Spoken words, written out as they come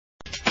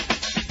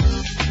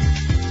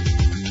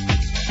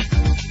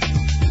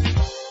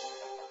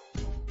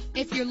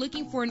If you're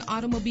looking for an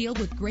automobile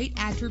with great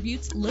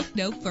attributes, look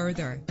no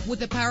further.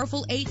 With a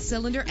powerful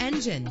 8-cylinder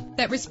engine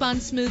that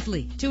responds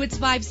smoothly to its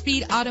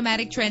 5-speed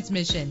automatic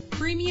transmission,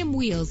 premium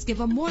wheels give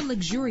a more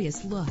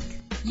luxurious look.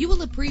 You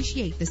will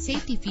appreciate the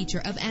safety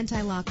feature of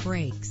anti-lock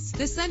brakes.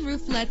 The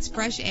sunroof lets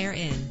fresh air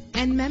in,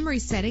 and memory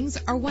settings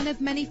are one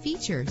of many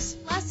features.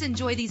 Plus,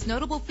 enjoy these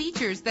notable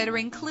features that are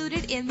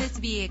included in this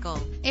vehicle: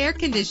 air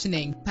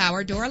conditioning,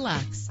 power door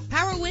locks,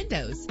 power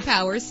windows,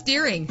 power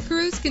steering,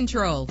 cruise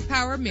control,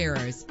 power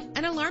mirrors,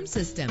 an alarm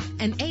system,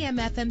 and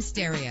AM/FM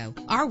stereo.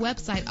 Our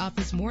website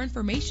offers more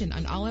information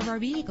on all of our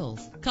vehicles.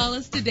 Call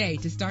us today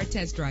to start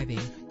test driving.